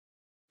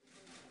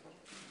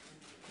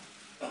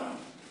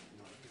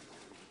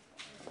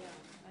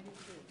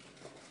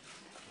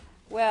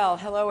Well,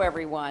 hello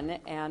everyone,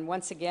 and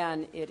once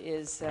again it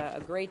is a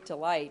great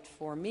delight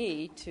for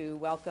me to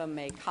welcome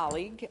a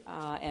colleague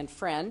and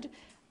friend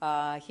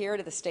here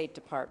to the State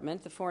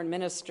Department. The Foreign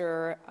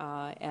Minister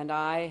and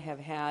I have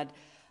had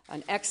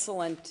an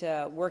excellent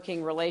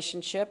working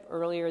relationship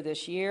earlier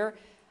this year.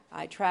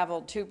 I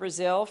traveled to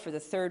Brazil for the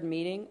third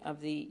meeting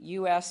of the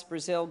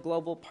U.S.-Brazil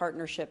Global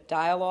Partnership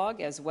Dialogue,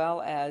 as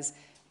well as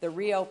the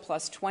Rio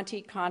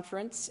 +20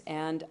 conference,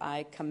 and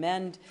I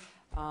commend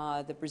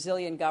the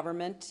Brazilian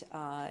government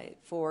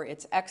for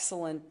its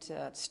excellent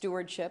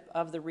stewardship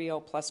of the Rio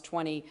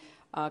 +20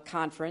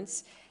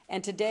 conference.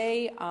 And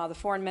today, the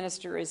Foreign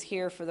Minister is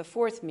here for the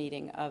fourth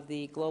meeting of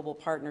the Global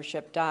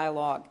Partnership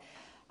Dialogue.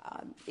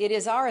 It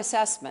is our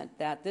assessment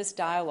that this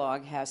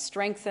dialogue has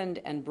strengthened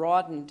and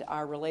broadened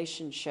our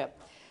relationship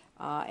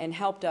and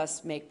helped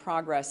us make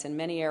progress in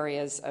many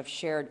areas of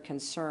shared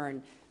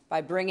concern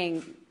by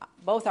bringing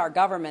both our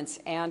governments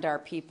and our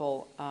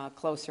people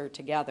closer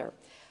together.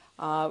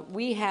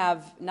 We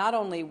have not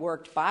only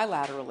worked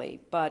bilaterally,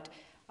 but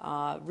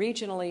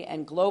regionally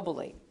and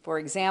globally. For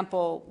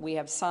example, we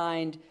have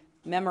signed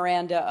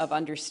memoranda of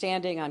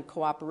understanding on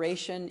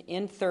cooperation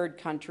in third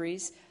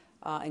countries,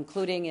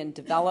 including in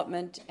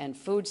development and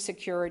food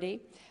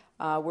security.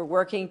 We're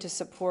working to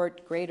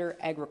support greater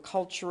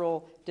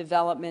agricultural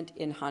development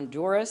in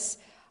Honduras.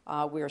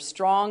 We're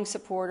strong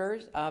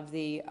supporters of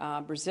the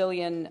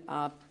Brazilian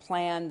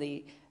plan,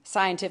 the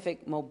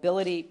Scientific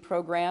Mobility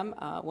Program,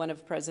 one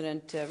of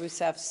President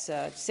Rousseff's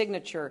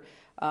signature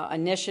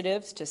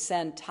initiatives to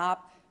send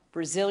top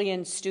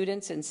Brazilian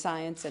students in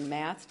science and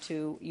math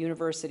to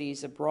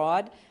universities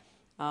abroad.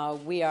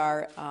 We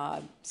are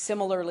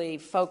similarly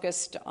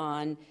focused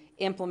on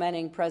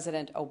implementing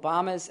President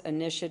Obama's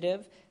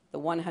initiative, the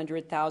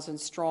 100,000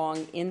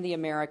 Strong in the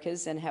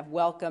Americas, and have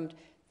welcomed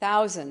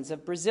thousands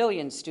of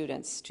Brazilian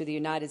students to the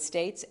United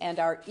States and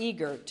are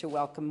eager to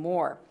welcome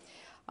more.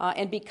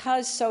 And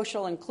because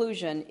social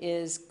inclusion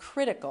is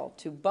critical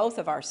to both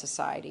of our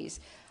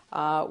societies,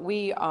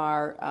 we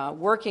are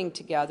working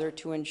together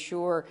to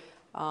ensure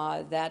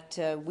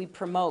that we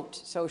promote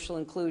social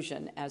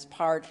inclusion as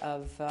part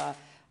of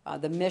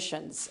the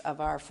missions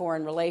of our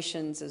foreign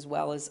relations, as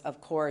well as,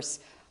 of course,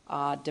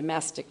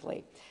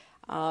 domestically.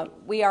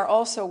 We are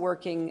also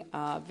working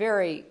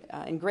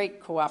in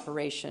great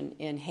cooperation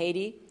in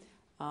Haiti,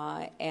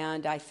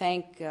 and I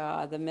thank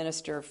the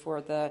Minister for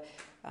the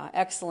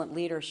excellent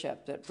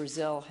leadership that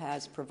Brazil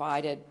has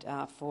provided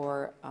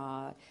for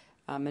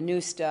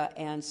MINUSTA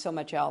and so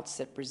much else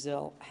that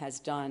Brazil has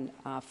done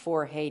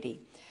for Haiti.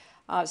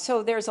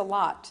 So there's a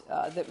lot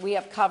that we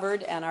have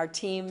covered and our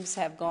teams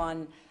have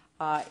gone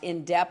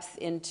in depth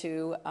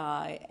into,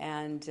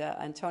 and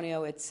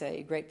Antonio, it's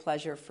a great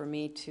pleasure for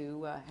me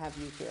to have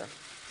you here.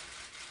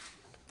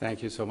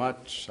 Thank you so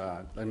much.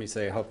 Let me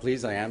say how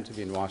pleased I am to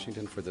be in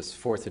Washington for this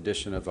fourth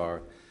edition of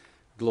our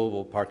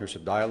Global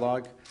Partnership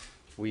Dialogue.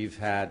 We've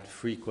had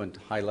frequent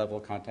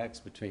high-level contacts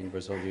between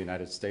Brazil and the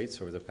United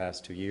States over the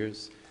past 2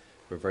 years.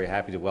 We're very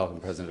happy to welcome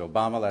President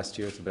Obama last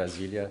year to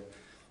Brasilia,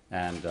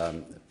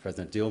 and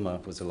President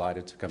Dilma was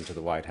delighted to come to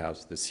the White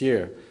House this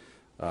year.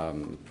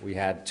 We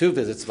had 2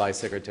 visits by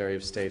Secretary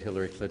of State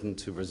Hillary Clinton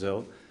to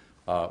Brazil,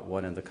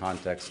 one in the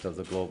context of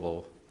the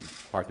Global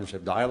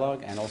Partnership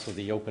Dialogue and also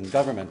the Open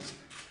Government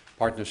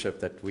Partnership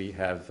that we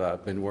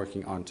have been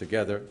working on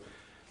together.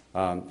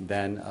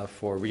 Then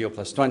for Rio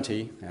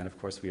 +20, and of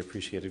course we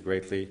appreciated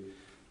greatly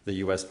the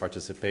U.S.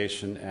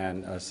 participation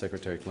and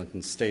Secretary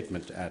Clinton's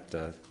statement at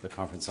the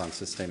Conference on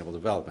Sustainable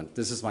Development.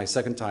 This is my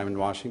second time in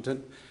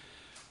Washington.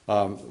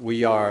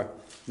 We are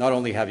not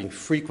only having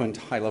frequent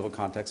high-level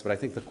contacts, but I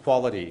think the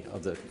quality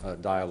of the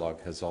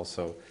dialogue has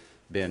also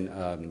been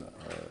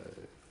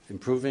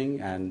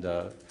improving, and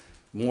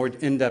more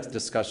in-depth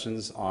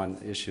discussions on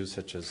issues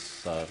such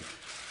as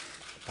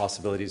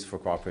possibilities for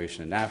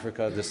cooperation in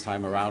Africa. This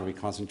time around, we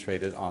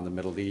concentrated on the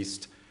Middle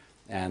East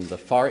and the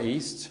Far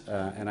East,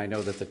 and I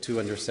know that the 2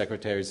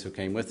 undersecretaries who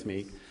came with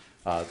me,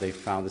 they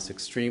found this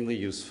extremely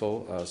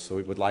useful, so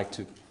we would like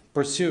to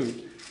pursue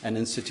and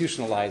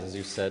institutionalize, as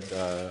you said,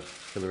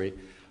 Hillary,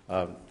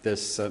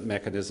 this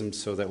mechanism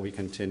so that we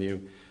continue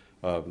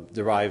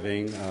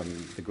deriving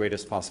the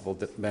greatest possible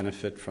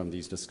benefit from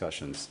these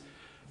discussions.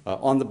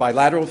 On the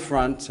bilateral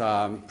front,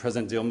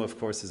 President Dilma, of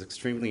course, is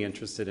extremely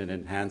interested in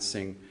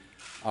enhancing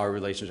our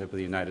relationship with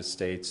the United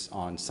States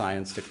on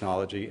science,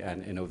 technology,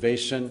 and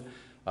innovation.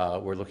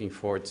 We're looking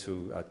forward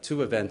to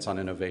 2 events on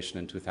innovation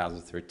in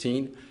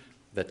 2013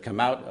 that come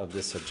out of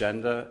this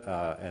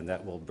agenda, and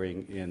that will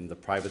bring in the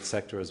private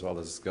sector as well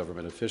as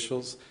government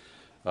officials.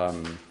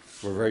 We're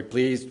very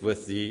pleased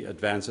with the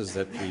advances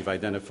that we've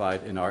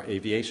identified in our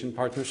aviation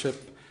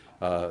partnership.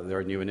 There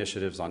are new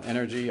initiatives on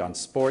energy, on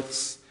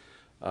sports.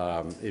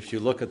 If you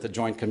look at the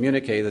joint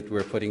communique that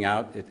we're putting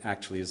out, it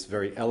actually is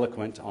very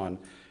eloquent on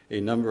a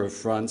number of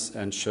fronts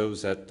and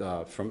shows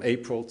that from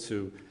April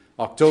to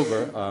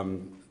October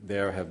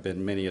there have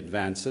been many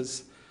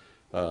advances.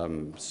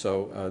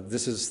 So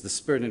this is the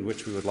spirit in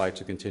which we would like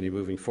to continue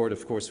moving forward.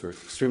 Of course, we're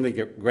extremely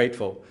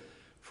grateful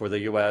for the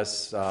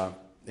U.S.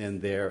 in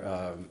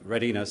their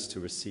readiness to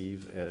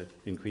receive an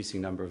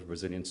increasing number of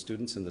Brazilian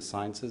students in the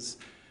sciences.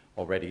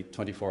 Already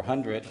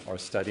 2,400 are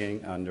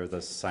studying under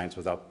the Science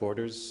Without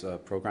Borders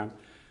program.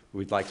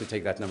 We'd like to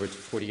take that number to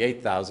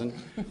 48,000,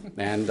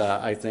 and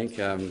I think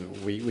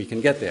we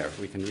can get there.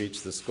 We can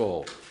reach this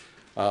goal.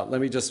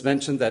 Let me just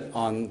mention that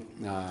on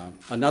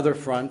another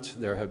front,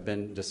 there have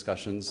been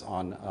discussions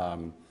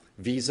on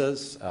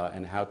visas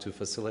and how to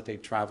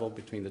facilitate travel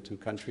between the two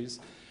countries.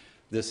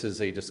 This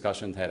is a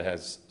discussion that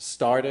has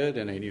started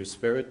in a new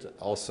spirit,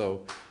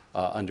 also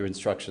under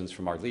instructions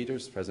from our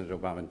leaders,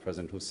 President Obama and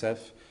President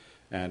Rousseff,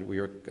 and we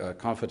are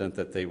confident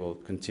that they will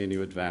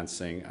continue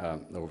advancing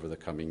over the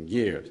coming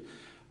years.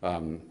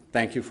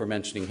 Thank you for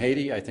mentioning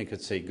Haiti. I think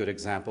it's a good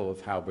example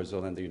of how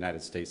Brazil and the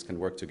United States can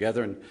work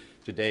together, and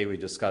today we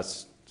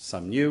discussed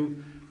some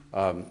new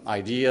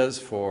ideas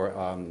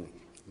for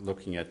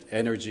looking at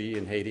energy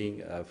in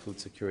Haiti,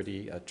 food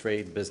security,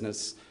 trade,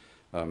 business.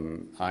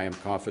 I am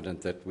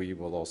confident that we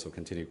will also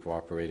continue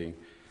cooperating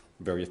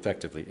very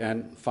effectively.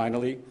 And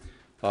finally,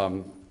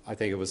 I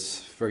think it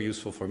was very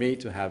useful for me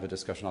to have a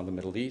discussion on the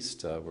Middle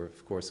East. We're,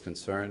 of course,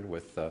 concerned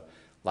with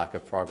lack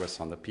of progress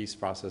on the peace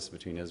process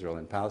between Israel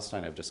and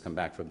Palestine. I've just come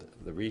back from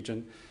the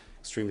region,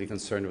 extremely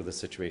concerned with the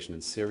situation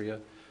in Syria.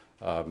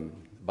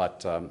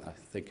 But I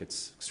think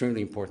it's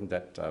extremely important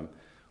that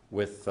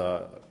with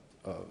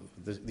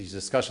these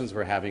discussions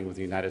we're having with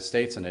the United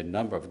States and a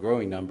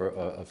growing number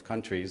of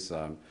countries,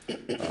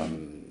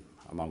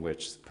 among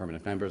which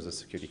permanent members of the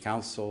Security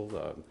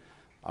Council,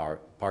 our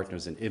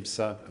partners in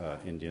IBSA,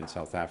 India and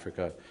South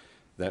Africa,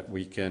 that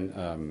we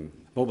can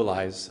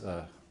mobilize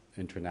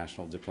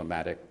international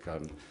diplomatic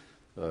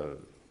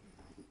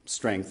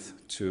strength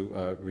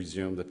to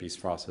resume the peace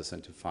process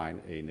and to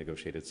find a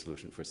negotiated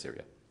solution for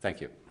Syria.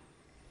 Thank you.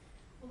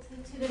 We'll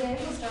take two today.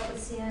 We'll start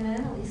with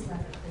CNN. Elise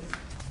Levitt, please.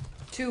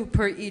 Two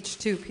per each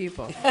two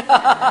people.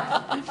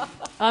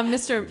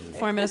 Mr.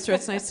 Foreign Minister,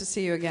 it's nice to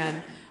see you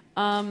again.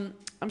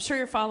 I'm sure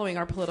you're following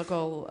our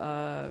political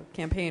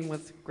campaign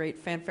with great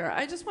fanfare.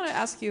 I just want to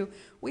ask you,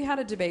 we had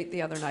a debate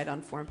the other night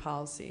on foreign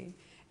policy,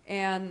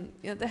 and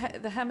you know,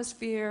 the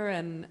hemisphere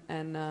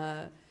and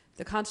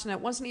the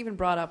continent wasn't even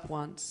brought up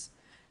once.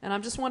 And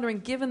I'm just wondering,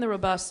 given the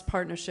robust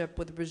partnership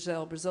with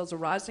Brazil, Brazil's a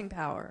rising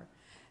power,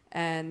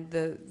 and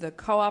the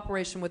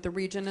cooperation with the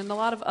region and a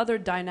lot of other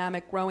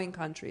dynamic growing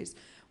countries,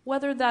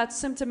 whether that's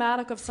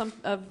symptomatic of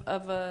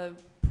a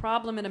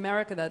problem in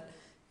America that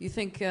you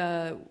think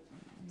the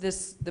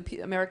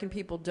American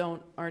people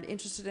aren't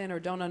interested in or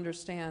don't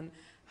understand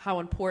how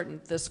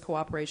important this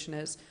cooperation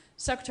is.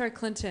 Secretary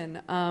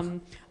Clinton,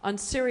 on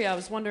Syria, I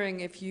was wondering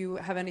if you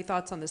have any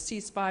thoughts on the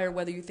ceasefire,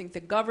 whether you think the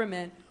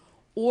government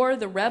or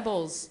the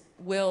rebels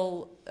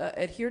will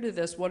adhere to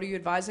this. What are you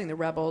advising the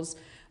rebels?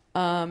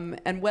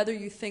 And whether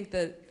you think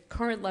the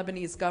current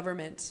Lebanese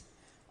government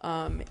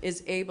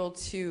is able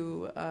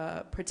to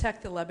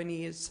protect the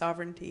Lebanese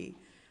sovereignty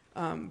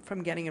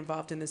from getting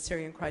involved in the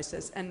Syrian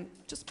crisis. And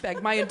just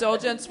beg my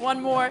indulgence,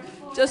 one more,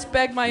 just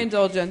beg my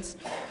indulgence.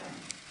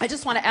 I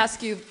just want to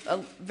ask you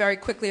very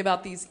quickly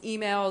about these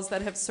emails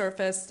that have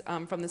surfaced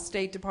from the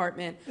State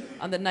Department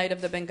on the night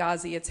of the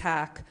Benghazi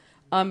attack.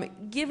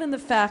 Given the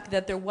fact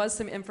that there was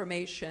some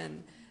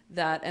information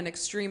that an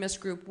extremist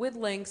group with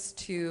links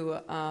to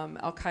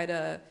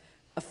al-Qaeda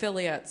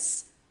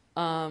affiliates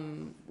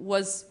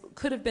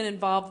could have been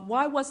involved,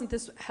 why wasn't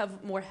this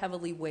more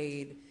heavily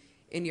weighed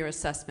in your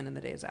assessment in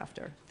the days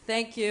after?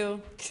 Thank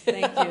you.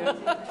 Thank you.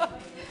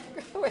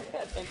 Go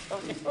ahead,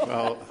 Antonio.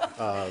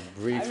 Well,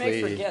 briefly, I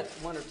may forget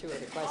one or two of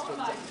the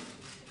questions.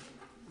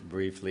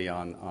 Briefly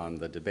on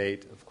the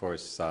debate, of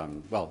course,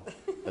 well,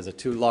 as the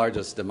two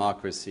largest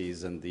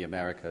democracies in the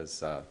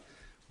Americas,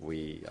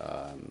 we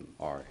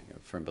are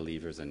firm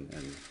believers in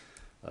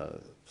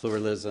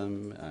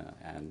pluralism,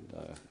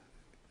 and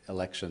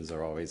elections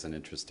are always an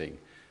interesting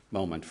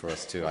moment for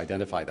us to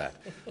identify that.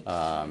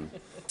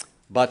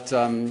 But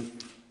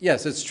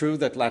yes, it's true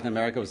that Latin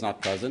America was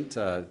not present,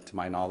 to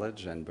my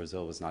knowledge, and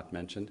Brazil was not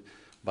mentioned.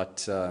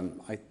 But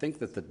I think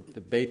that the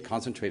debate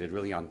concentrated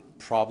really on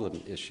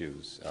problem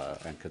issues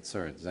and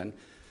concerns. And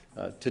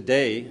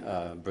today,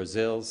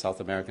 Brazil,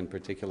 South America in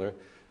particular,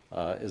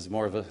 is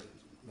more of a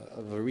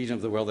region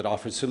of the world that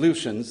offers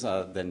solutions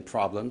than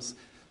problems.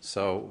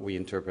 So we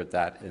interpret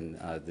that in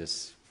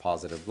this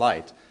positive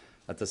light.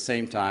 At the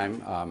same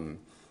time,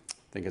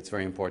 I think it's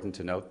very important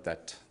to note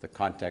that the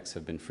contacts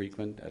have been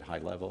frequent at high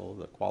level.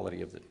 The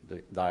quality of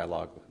the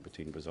dialogue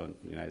between Brazil and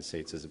the United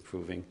States is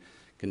improving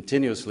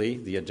continuously.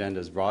 The agenda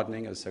is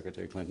broadening, as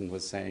Secretary Clinton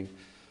was saying.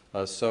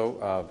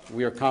 So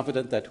we are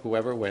confident that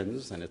whoever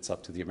wins, and it's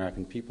up to the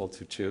American people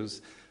to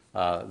choose,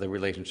 the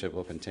relationship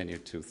will continue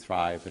to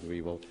thrive, and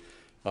we will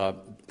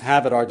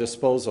have at our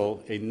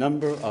disposal a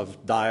number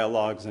of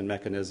dialogues and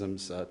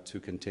mechanisms to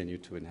continue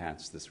to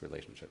enhance this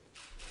relationship.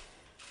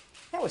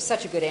 That was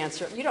such a good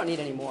answer. You don't need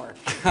any more.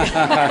 That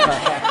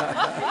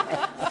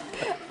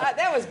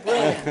was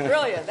brilliant,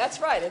 brilliant.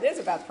 That's right. It is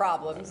about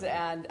problems,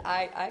 and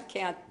I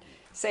can't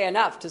say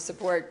enough to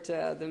support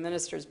the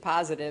minister's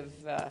positive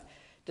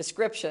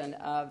description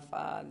of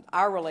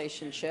our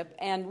relationship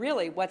and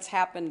really what's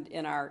happened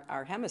in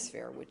our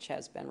hemisphere, which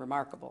has been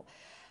remarkable.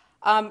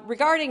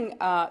 Regarding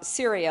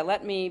Syria,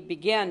 let me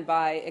begin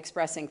by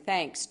expressing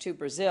thanks to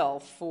Brazil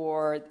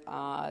for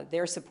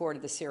their support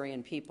of the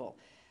Syrian people.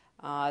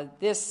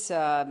 This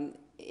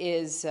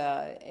is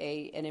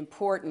an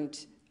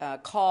important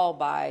call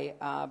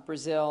by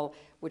Brazil,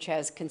 which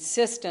has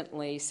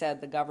consistently said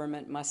the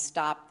government must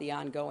stop the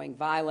ongoing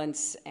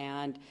violence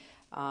and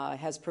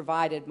has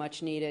provided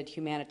much-needed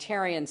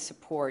humanitarian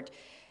support.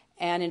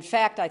 And in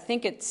fact, I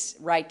think it's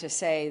right to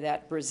say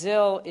that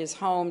Brazil is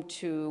home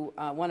to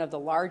one of the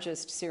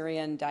largest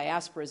Syrian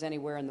diasporas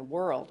anywhere in the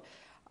world.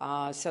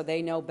 So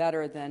they know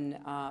better than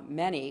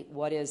many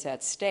what is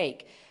at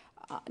stake.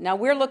 Now,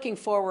 we're looking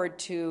forward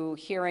to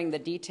hearing the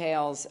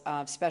details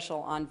of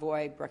Special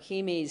Envoy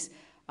Brahimi's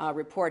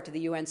report to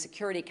the UN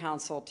Security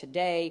Council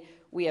today.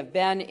 We have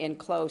been in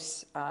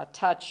close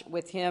touch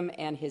with him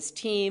and his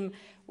team.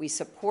 We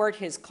support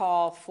his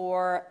call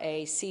for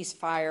a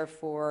ceasefire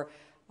for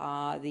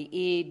the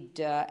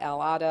Eid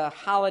al-Adha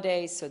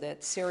holiday so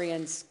that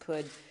Syrians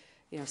could,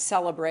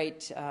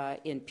 celebrate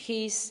in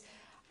peace.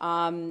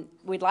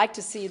 We'd like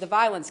to see the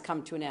violence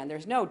come to an end.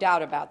 There's no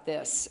doubt about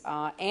this.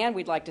 And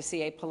we'd like to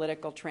see a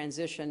political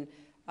transition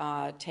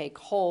take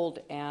hold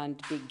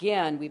and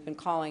begin. We've been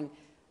calling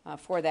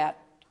for that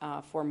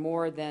for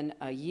more than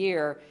a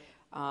year.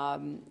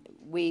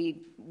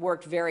 We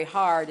worked very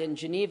hard in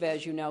Geneva,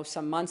 as you know,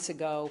 some months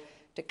ago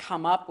to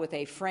come up with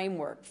a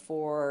framework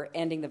for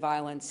ending the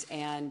violence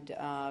and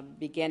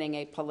beginning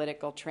a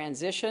political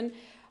transition.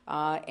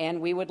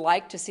 And we would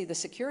like to see the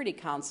Security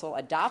Council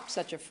adopt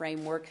such a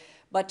framework,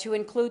 but to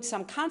include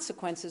some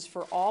consequences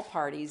for all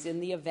parties in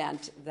the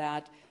event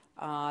that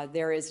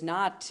there is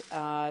not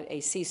a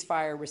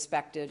ceasefire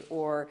respected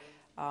or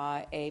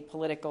a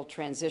political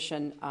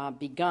transition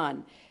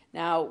begun.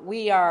 Now,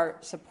 we are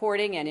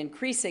supporting and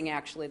increasing,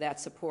 actually, that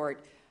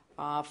support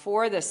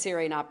for the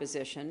Syrian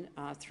opposition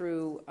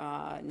through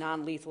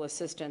non-lethal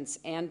assistance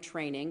and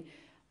training,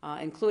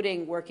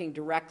 including working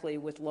directly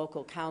with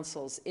local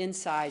councils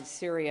inside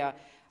Syria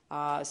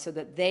so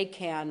that they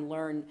can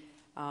learn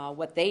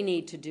what they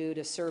need to do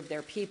to serve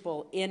their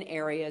people in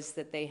areas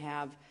that they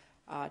have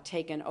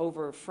taken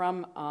over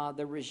from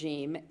the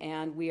regime.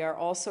 And we are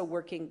also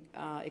working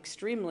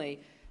extremely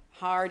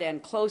hard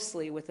and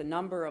closely with a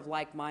number of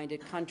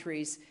like-minded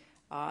countries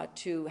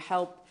to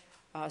help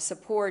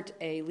support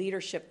a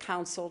leadership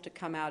council to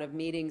come out of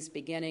meetings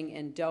beginning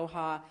in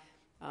Doha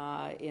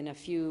in a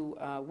few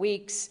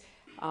weeks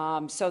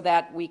so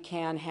that we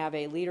can have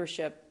a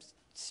leadership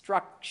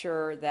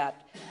structure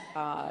that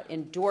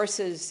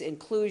endorses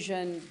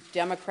inclusion,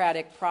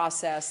 democratic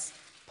process,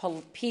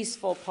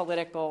 peaceful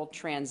political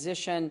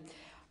transition,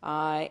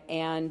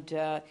 and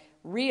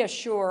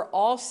reassure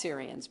all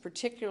Syrians,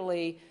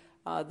 particularly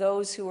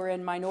those who are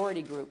in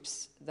minority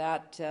groups,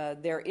 that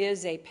there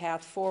is a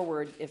path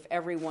forward if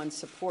everyone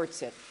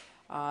supports it.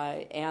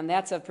 And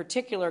that's of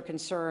particular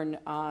concern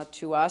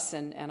to us,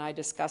 and I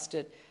discussed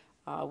it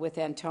with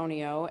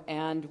Antonio,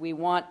 and we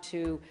want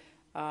to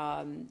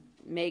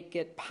make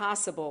it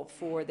possible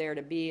for there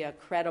to be a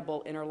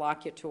credible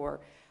interlocutor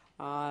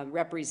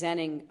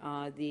representing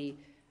the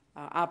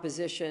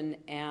opposition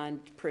and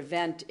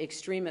prevent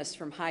extremists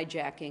from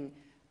hijacking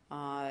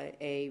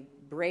a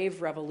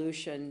brave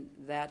revolution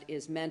that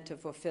is meant to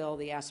fulfill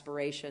the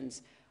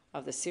aspirations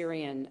of the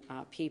Syrian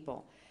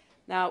people.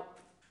 Now,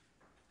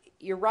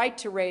 you're right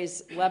to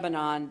raise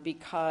Lebanon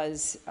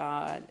because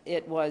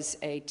it was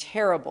a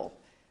terrible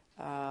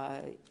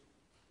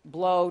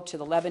blow to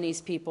the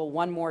Lebanese people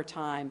one more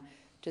time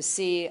to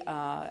see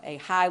a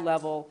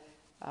high-level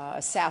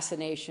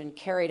assassination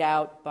carried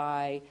out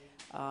by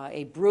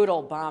a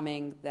brutal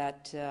bombing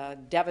that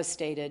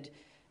devastated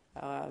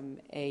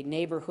a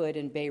neighborhood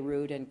in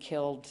Beirut and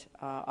killed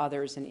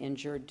others and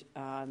injured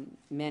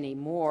many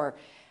more.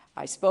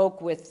 I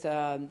spoke with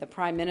the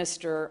Prime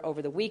Minister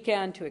over the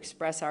weekend to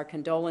express our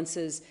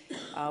condolences.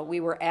 We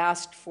were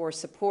asked for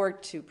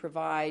support to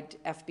provide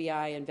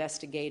FBI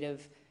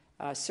investigative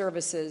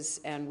services,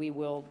 and we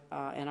will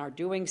and are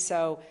doing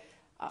so.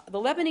 The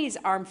Lebanese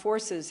Armed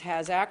Forces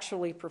has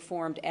actually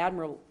performed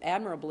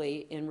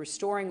admirably in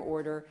restoring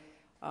order,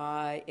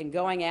 in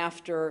going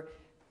after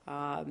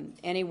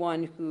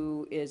anyone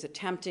who is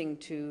attempting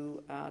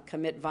to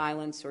commit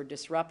violence or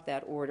disrupt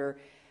that order,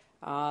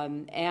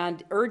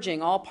 and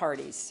urging all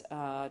parties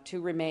to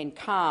remain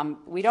calm.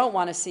 We don't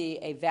want to see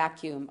a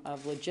vacuum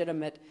of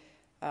legitimate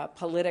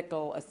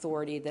political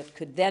authority that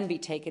could then be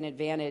taken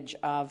advantage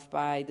of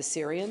by the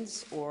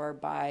Syrians or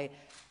by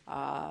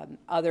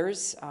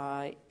others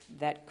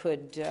that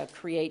could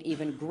create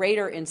even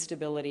greater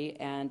instability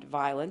and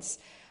violence.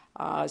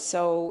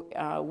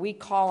 So we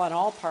call on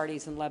all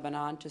parties in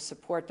Lebanon to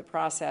support the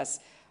process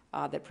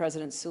that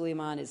President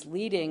Suleiman is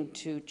leading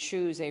to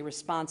choose a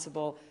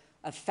responsible,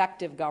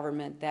 effective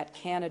government that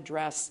can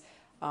address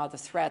the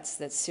threats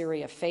that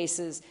Syria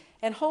faces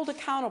and hold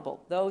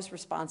accountable those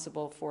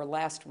responsible for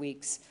last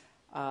week's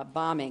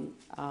bombing.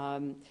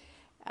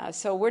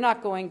 So we're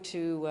not going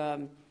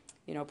to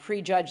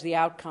prejudge the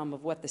outcome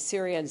of what the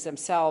Syrians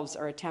themselves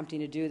are attempting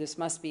to do. This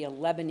must be a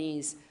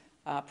Lebanese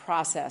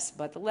process,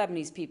 but the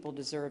Lebanese people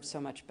deserve so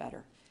much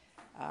better.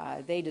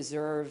 They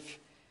deserve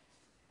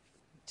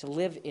to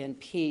live in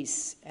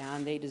peace,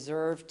 and they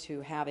deserve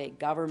to have a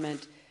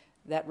government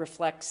that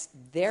reflects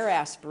their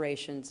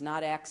aspirations,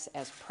 not acts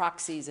as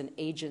proxies and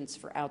agents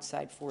for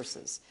outside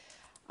forces.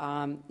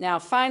 Now,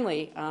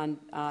 finally, on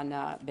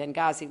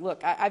Benghazi,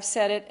 look, I've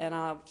said it, and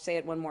I'll say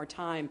it one more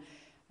time.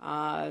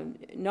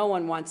 No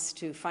one wants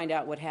to find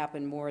out what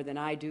happened more than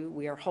I do.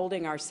 We are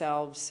holding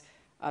ourselves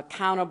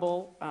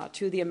accountable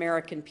to the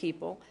American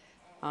people,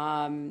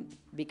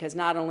 because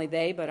not only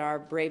they, but our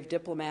brave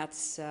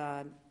diplomats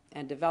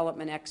and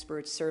development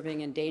experts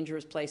serving in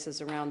dangerous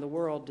places around the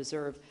world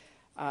deserve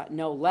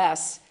no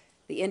less.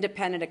 The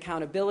Independent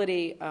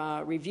Accountability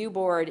Review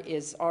Board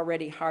is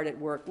already hard at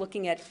work,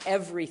 looking at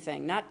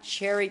everything, not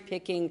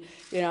cherry-picking,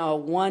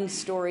 one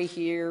story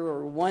here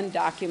or one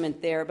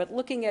document there, but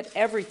looking at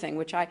everything,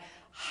 which I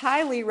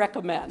highly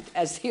recommend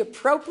as the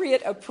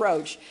appropriate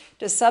approach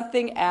to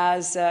something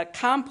as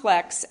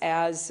complex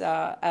as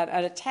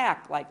an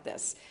attack like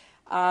this.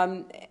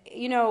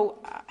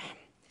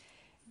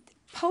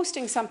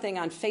 Posting something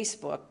on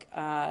Facebook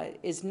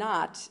is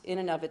not, in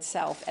and of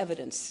itself,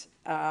 evidence.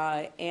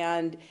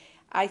 And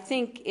I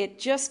think it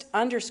just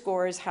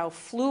underscores how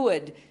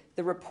fluid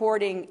the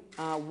reporting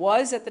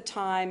was at the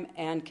time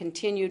and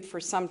continued for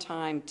some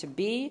time to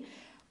be.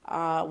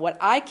 What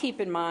I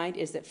keep in mind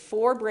is that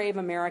 4 brave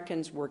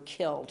Americans were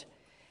killed.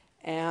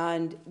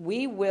 And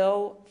we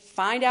will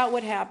find out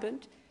what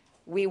happened.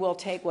 We will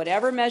take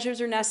whatever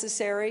measures are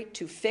necessary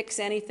to fix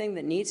anything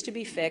that needs to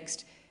be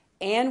fixed.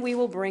 And we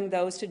will bring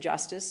those to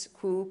justice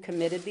who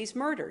committed these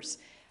murders.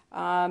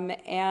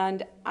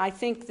 And I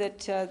think that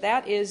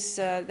that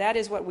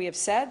is what we have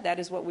said, that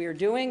is what we are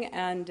doing,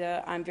 and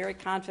I'm very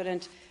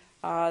confident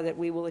that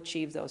we will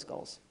achieve those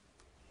goals.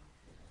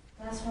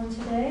 Last one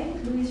today,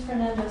 Luis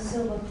Fernando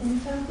Silva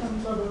Pinto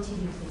from Globo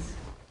TV,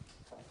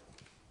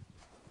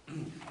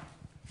 please.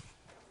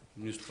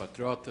 Ministro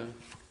Patriota,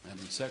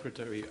 Madam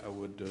Secretary, I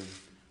would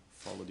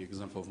follow the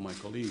example of my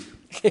colleague.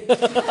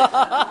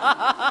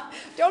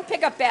 Don't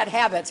pick up bad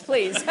habits,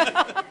 please.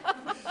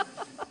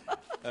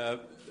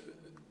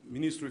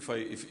 Ministro,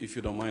 if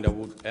you don't mind, I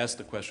would ask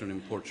the question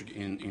in Portuguese,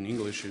 in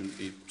English,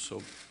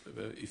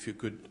 if you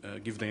could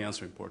give the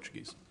answer in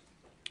Portuguese.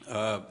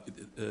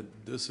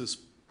 This is,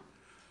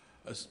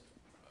 as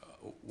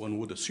one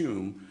would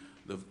assume,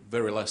 the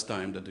very last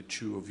time that the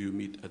two of you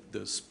meet at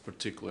this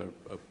particular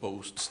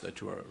posts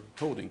that you are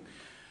holding.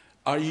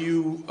 Are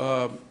you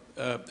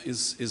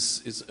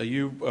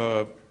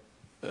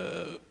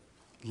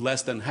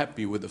less than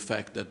happy with the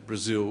fact that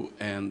Brazil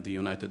and the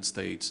United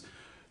States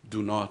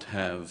do not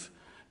have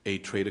a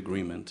trade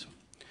agreement?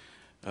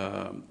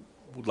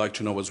 Would like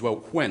to know as well,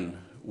 when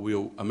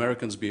will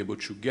Americans be able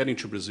to get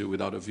into Brazil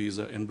without a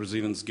visa and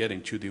Brazilians get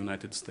into the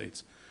United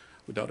States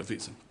without a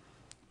visa?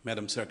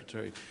 Madam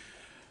Secretary,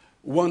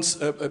 once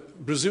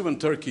Brazil and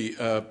Turkey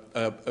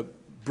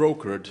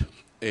brokered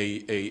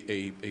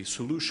a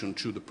solution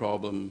to the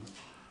problem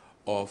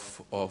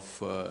of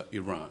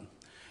Iran,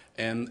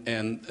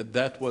 and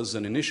that was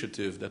an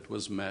initiative that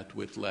was met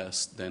with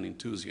less than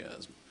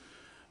enthusiasm.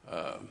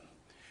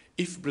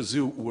 If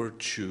Brazil were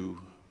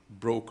to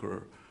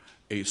broker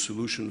a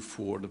solution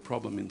for the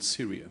problem in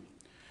Syria,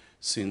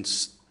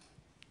 since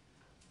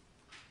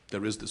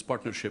there is this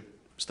partnership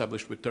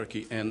established with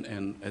Turkey,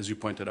 and as you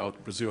pointed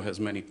out, Brazil has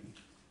many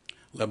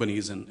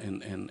Lebanese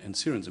and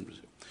Syrians in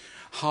Brazil,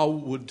 how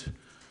would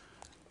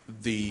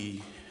the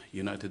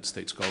United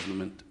States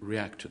government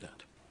react to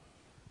that?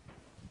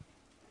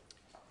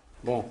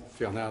 Bom,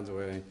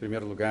 Fernando, em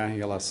primeiro lugar, em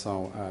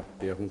relação à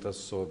pergunta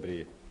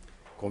sobre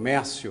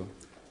comércio,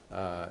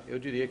 eu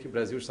diria que o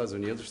Brasil e os Estados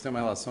Unidos têm uma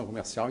relação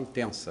comercial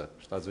intensa.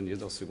 Os Estados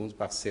Unidos é o segundo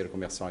parceiro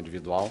comercial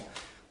individual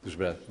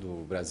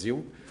do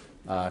Brasil.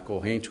 A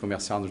corrente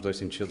comercial nos dois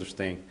sentidos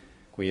tem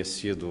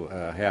conhecido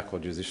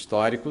recordes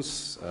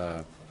históricos.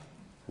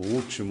 O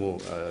último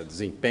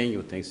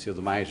desempenho tem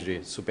sido mais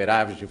de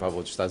superávit em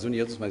favor dos Estados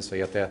Unidos, mas isso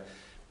aí até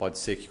pode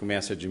ser que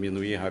comece a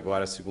diminuir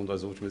agora, segundo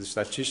as últimas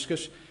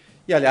estatísticas.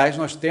 E, aliás,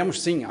 nós temos,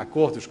 sim,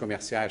 acordos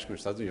comerciais com os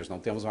Estados Unidos. Não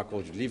temos um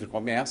acordo de livre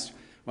comércio,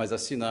 mas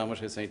assinamos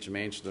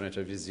recentemente, durante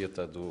a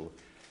visita do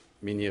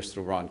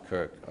ministro Ron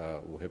Kirk,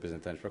 o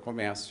representante para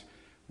comércio,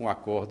 um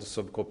acordo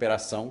sobre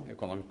cooperação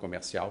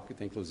econômico-comercial que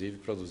tem, inclusive,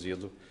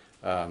 produzido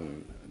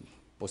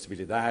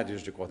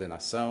possibilidades de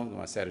coordenação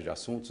numa série de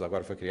assuntos.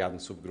 Agora foi criado um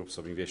subgrupo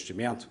sobre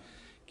investimento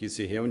que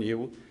se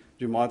reuniu,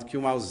 de modo que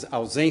uma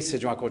ausência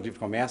de um acordo de livre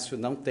comércio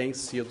não tem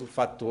sido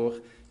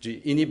fator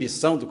de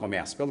inibição do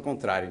comércio. Pelo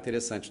contrário, é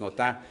interessante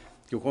notar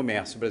que o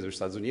comércio Brasil e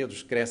Estados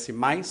Unidos cresce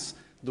mais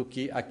do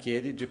que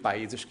aquele de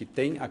países que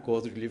têm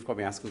acordo de livre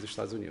comércio com os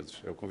Estados Unidos.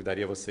 Eu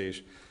convidaria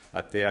vocês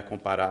até a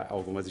comparar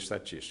algumas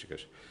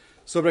estatísticas.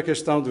 Sobre a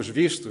questão dos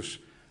vistos,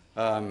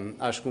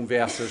 as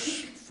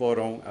conversas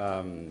foram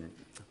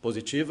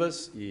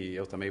positivas e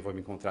eu também vou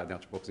me encontrar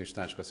dentro de poucos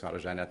instantes com a senhora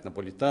Janete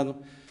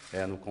Napolitano,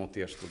 no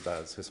contexto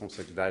das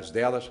responsabilidades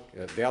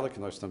dela, que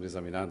nós estamos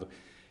examinando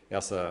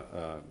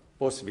essa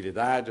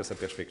possibilidade, essa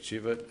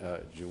perspectiva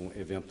de um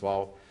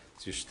eventual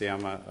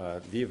sistema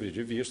livre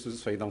de vistos.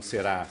 Isso aí não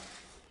será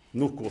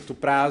no curto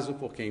prazo,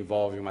 porque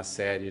envolve uma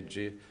série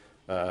de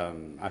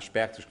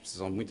aspectos que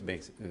precisam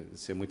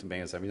ser muito bem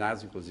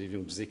examinados, inclusive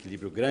um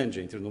desequilíbrio grande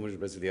entre o número de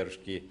brasileiros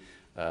que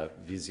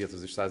visitam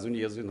os Estados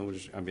Unidos e o número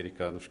de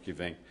americanos que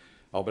vêm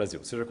ao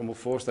Brasil. Seja como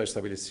for, está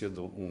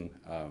estabelecido um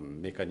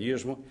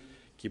mecanismo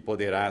que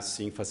poderá,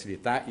 sim,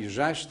 facilitar, e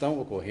já estão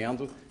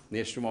ocorrendo,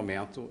 neste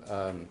momento,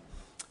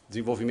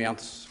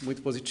 desenvolvimentos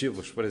muito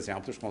positivos. Por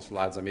exemplo, os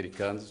consulados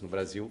americanos no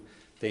Brasil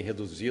têm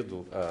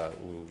reduzido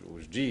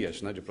os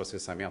dias, né, de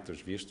processamento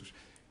dos vistos.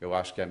 Eu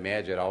acho que a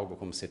média era algo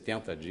como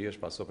 70 dias,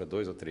 passou para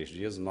 2 ou 3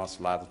 dias. Do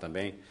nosso lado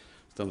também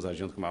estamos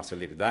agindo com maior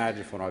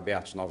celeridade. Foram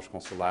abertos novos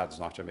consulados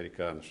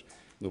norte-americanos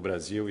no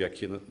Brasil, e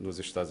aqui nos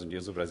Estados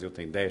Unidos o Brasil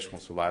tem 10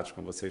 consulados,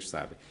 como vocês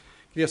sabem.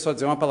 Queria só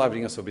dizer uma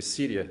palavrinha sobre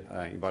Síria,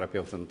 embora a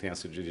pergunta não tenha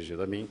sido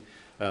dirigida a mim.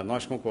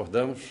 Nós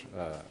concordamos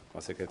com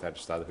a Secretária de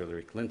Estado,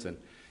 Hillary Clinton,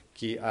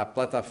 que a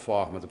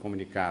plataforma do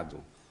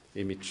comunicado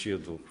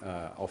emitido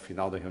ao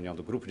final da reunião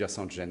do Grupo de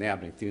Ação de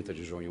Genebra, em 30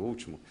 de junho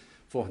último,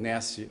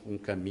 fornece um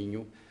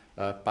caminho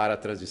para a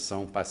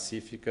transição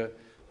pacífica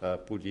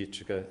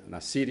política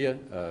na Síria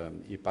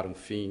e para um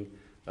fim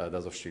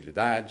das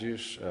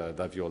hostilidades,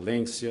 da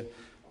violência,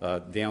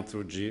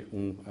 dentro de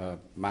um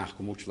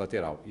marco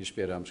multilateral. E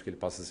esperamos que ele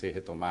possa ser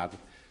retomado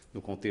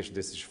no contexto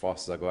desses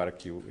esforços agora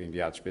que o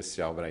enviado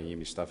especial Brahim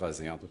está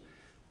fazendo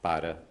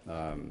para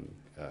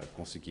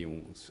conseguir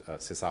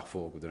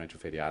cessar-fogo durante o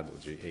feriado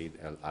de Eid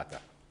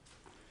al-Adha.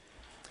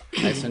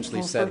 I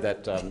essentially said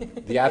that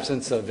the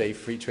absence of a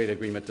free trade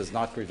agreement does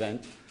not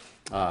prevent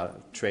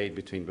trade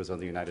between Brazil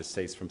and the United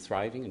States from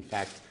thriving. In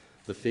fact,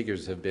 the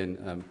figures have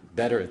been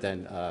better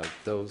than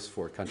those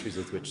for countries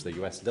with which the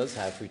U.S. does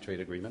have free trade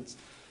agreements.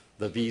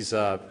 The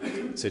visa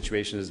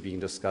situation is being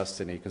discussed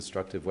in a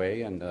constructive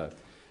way, and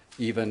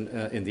even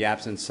in the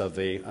absence of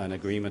an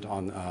agreement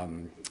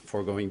on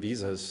foregoing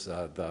visas,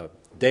 the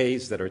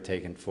days that are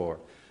taken for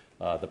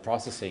the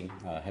processing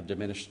have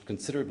diminished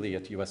considerably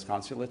at U.S.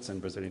 consulates and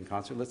Brazilian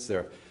consulates. There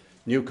are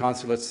new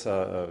consulates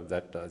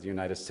that the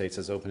United States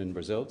has opened in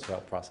Brazil to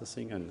help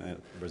processing, and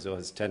Brazil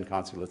has 10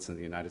 consulates in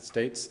the United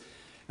States.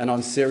 And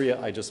on Syria,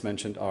 I just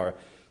mentioned our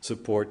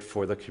support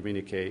for the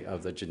communique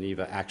of the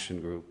Geneva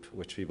Action Group,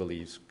 which we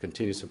believe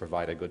continues to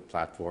provide a good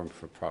platform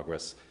for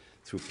progress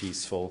through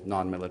peaceful,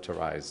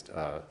 non-militarized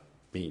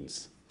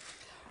means.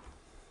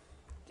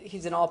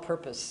 He's an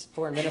all-purpose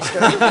foreign minister.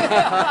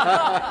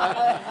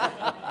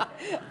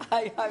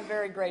 I'm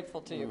very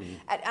grateful to you.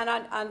 And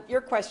on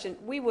your question,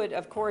 we would,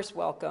 of course,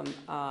 welcome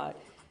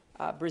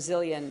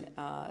Brazilian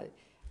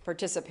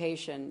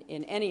participation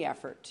in any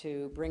effort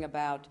to bring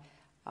about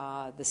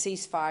the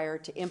ceasefire,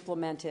 to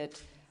implement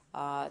it,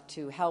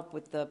 to help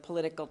with the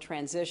political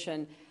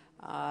transition.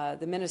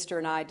 The minister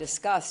and I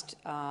discussed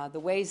the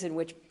ways in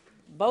which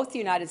both the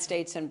United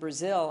States and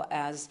Brazil,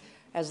 as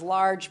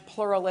large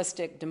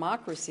pluralistic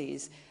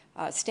democracies,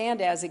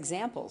 stand as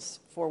examples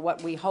for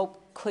what we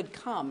hope could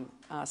come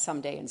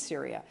someday in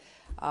Syria.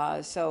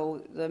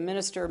 So the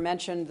minister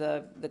mentioned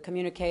the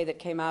communique that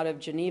came out of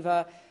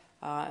Geneva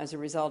as a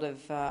result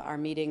of our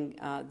meeting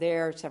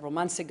there several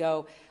months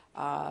ago.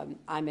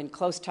 I'm in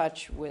close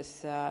touch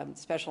with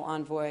Special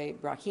Envoy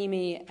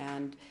Brahimi,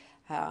 and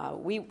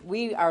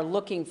we are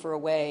looking for a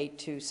way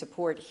to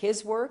support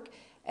his work,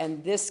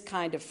 and this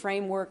kind of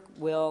framework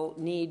will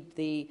need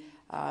the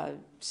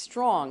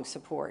strong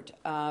support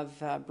of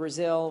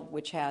Brazil,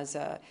 which has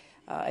a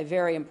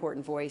very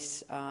important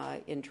voice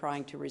in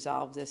trying to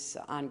resolve this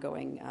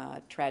ongoing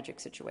tragic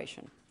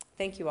situation.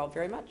 Thank you all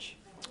very much.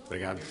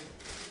 Obrigado.